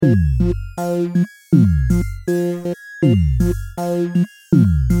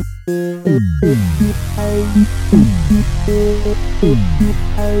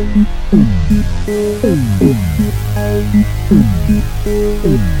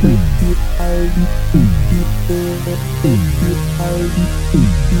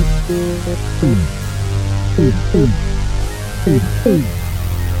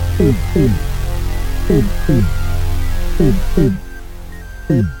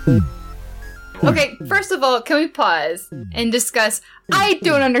Okay, first of all, can we pause and discuss? I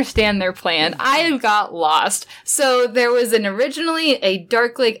don't understand their plan. I got lost. So there was originally a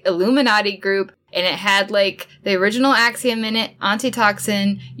Dark Lake Illuminati group, and it had like the original Axiom in it,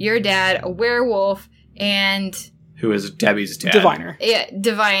 Antitoxin, your dad, a werewolf, and who is Debbie's dad? Diviner. Yeah,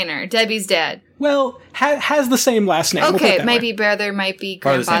 Diviner, Debbie's dad. Well, has the same last name. Okay, we'll might be brother, might be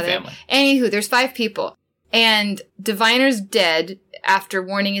Part of the same grandfather. family. Anywho, there's 5 people. And Diviner's dead after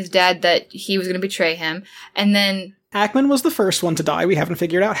warning his dad that he was going to betray him. And then Ackman was the first one to die. We haven't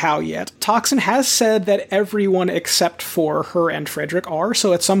figured out how yet. Toxin has said that everyone except for her and Frederick are,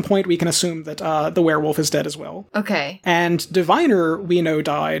 so at some point we can assume that the werewolf is dead as well. Okay. And Diviner, we know,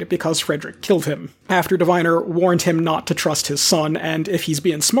 died because Frederick killed him. After Diviner warned him not to trust his son, and if he's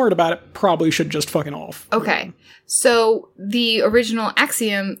being smart about it, probably should just fucking off. Okay. So the original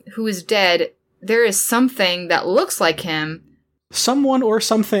Axiom, who is dead, there is something that looks like him. Someone or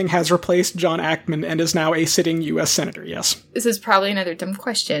something has replaced John Ackman and is now a sitting U.S. Senator, yes. This is probably another dumb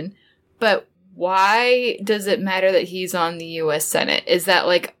question, but why does it matter that he's on the U.S. Senate? Is that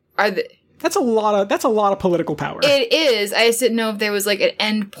like, That's a lot of political power. It is. I just didn't know if there was like an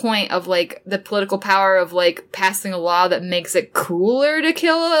end point of like the political power of like passing a law that makes it cooler to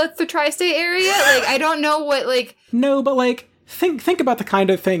kill the tri-state area. Like, I don't know what like. No, but like, Think about the kind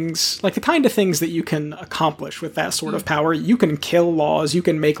of things that you can accomplish with that sort of power. You can kill laws, you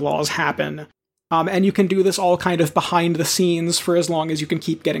can make laws happen, and you can do this all kind of behind the scenes for as long as you can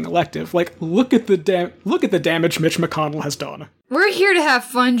keep getting elective. Like, look at the damage Mitch McConnell has done. We're here to have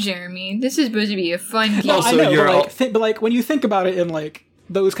fun, Jeremy. This is supposed to be a fun game. Also, I know, but like when you think about it in like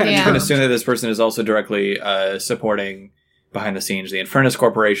those kind of You terms, can assume that this person is also directly supporting behind the scenes the Infernus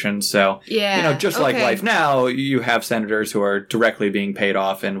Corporation, so just like life now, you have senators who are directly being paid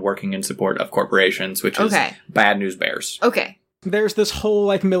off and working in support of corporations, which is bad news bears. Okay. There's this whole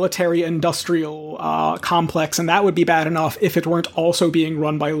like military industrial complex, and that would be bad enough if it weren't also being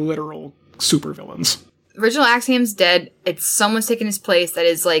run by literal supervillains. Original Axiom's dead. It's someone's taken his place that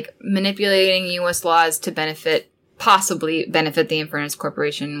is like manipulating U.S. laws to possibly benefit the Infernus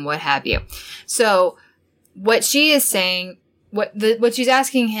Corporation, what have you. So what she is saying, what she's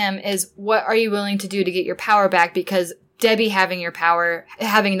asking him is, what are you willing to do to get your power back? Because Debbie having your power,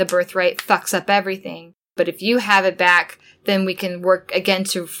 having the birthright, fucks up everything. But if you have it back, then we can work again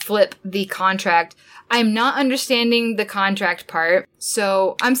to flip the contract. I'm not understanding the contract part,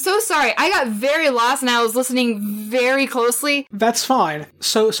 so I'm so sorry. I got very lost and I was listening very closely. That's fine.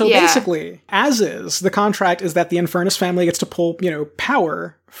 So basically, as is, the contract is that the Infernus family gets to pull,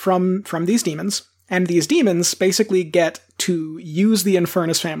 power from these demons. And these demons basically get to use the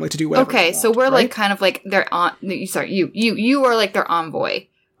Infernus family to do whatever they want, so we're right? like kind of like their you are like their envoy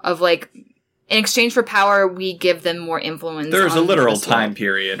of like, in exchange for power, we give them more influence. There's a literal time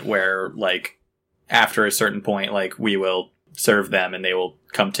period where like after a certain point, like we will serve them and they will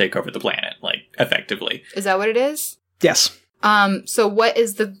come take over the planet, like effectively. Is that what it is? Yes. So what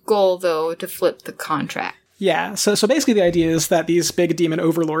is the goal though to flip the contract? Yeah, so basically the idea is that these big demon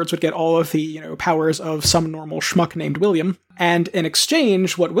overlords would get all of the, powers of some normal schmuck named William, and in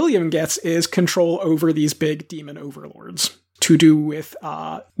exchange, what William gets is control over these big demon overlords to do with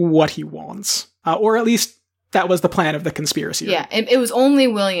what he wants. Or at least that was the plan of the conspiracy. Yeah, it was only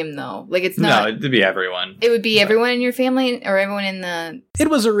William, though. Like, it's not... No, it'd be everyone. It would be everyone in your family, or everyone in the... It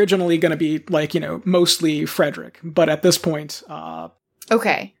was originally going to be, like, mostly Frederick, but at this point...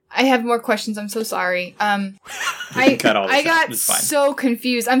 Okay. I have more questions. I'm so sorry. I got so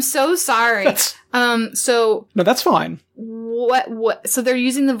confused. I'm so sorry. No, that's fine. What? So they're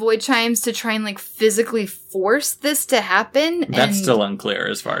using the void chimes to try and like physically force this to happen? That's still unclear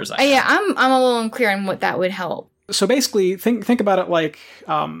as far as I know. Yeah, I'm a little unclear on what that would help. So basically, think about it like,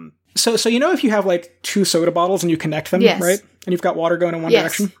 so if you have like 2 soda bottles and you connect them, right? And you've got water going in one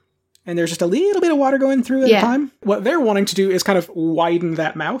direction. And there's just a little bit of water going through at a time. What they're wanting to do is kind of widen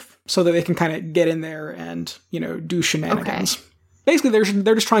that mouth so that they can kind of get in there and, do shenanigans. Okay. Basically,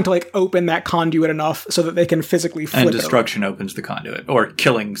 they're just trying to, like, open that conduit enough so that they can physically flip it. And destruction opens the conduit. Or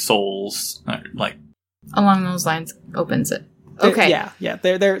killing souls, like... Along those lines, opens it. Okay. Yeah.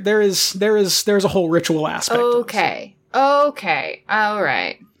 There's a whole ritual aspect. Okay. All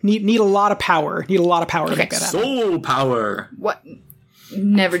right. Need a lot of power. Need a lot of power to make that happen. Soul power. What?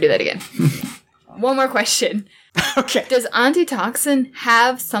 Never do that again. One more question. Okay. Does Antitoxin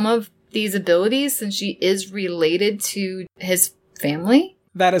have some of these abilities since she is related to his family?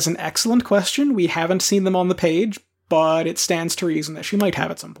 That is an excellent question. We haven't seen them on the page, but it stands to reason that she might have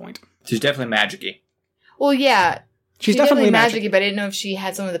at some point. She's definitely magic-y. Well, yeah. She's definitely magic-y, but I didn't know if she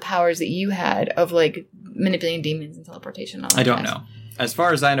had some of the powers that you had of, like, manipulating demons and teleportation. I don't know. As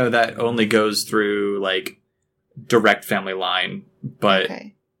far as I know, that only goes through, like, direct family line, but...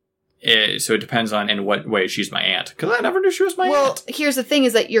 Okay. So it depends on in what way she's my aunt. Because I never knew she was my aunt. Well, here's the thing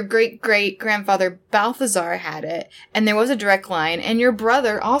is that your great-great-grandfather Balthazar had it, and there was a direct line, and your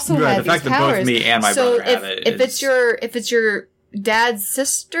brother also had these powers. The fact that both me and my brother have it if it's your dad's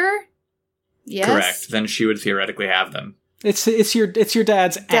sister, yes? Correct. Then she would theoretically have them. It's your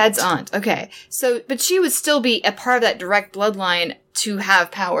dad's aunt. Dad's aunt. Okay. So, but she would still be a part of that direct bloodline to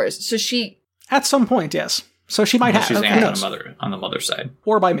have powers. So she... At some point, yes. So she might have. She's aunt on the mother's side.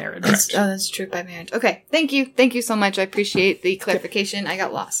 Or by marriage. That's true, by marriage. Okay, thank you. Thank you so much. I appreciate the clarification. I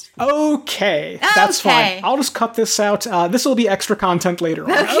got lost. Okay. That's fine. I'll just cut this out. This will be extra content later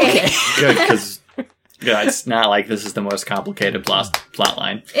on. Okay. Good, because it's not like this is the most complicated plot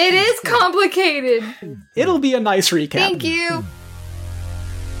line. It is complicated. It'll be a nice recap. Thank you.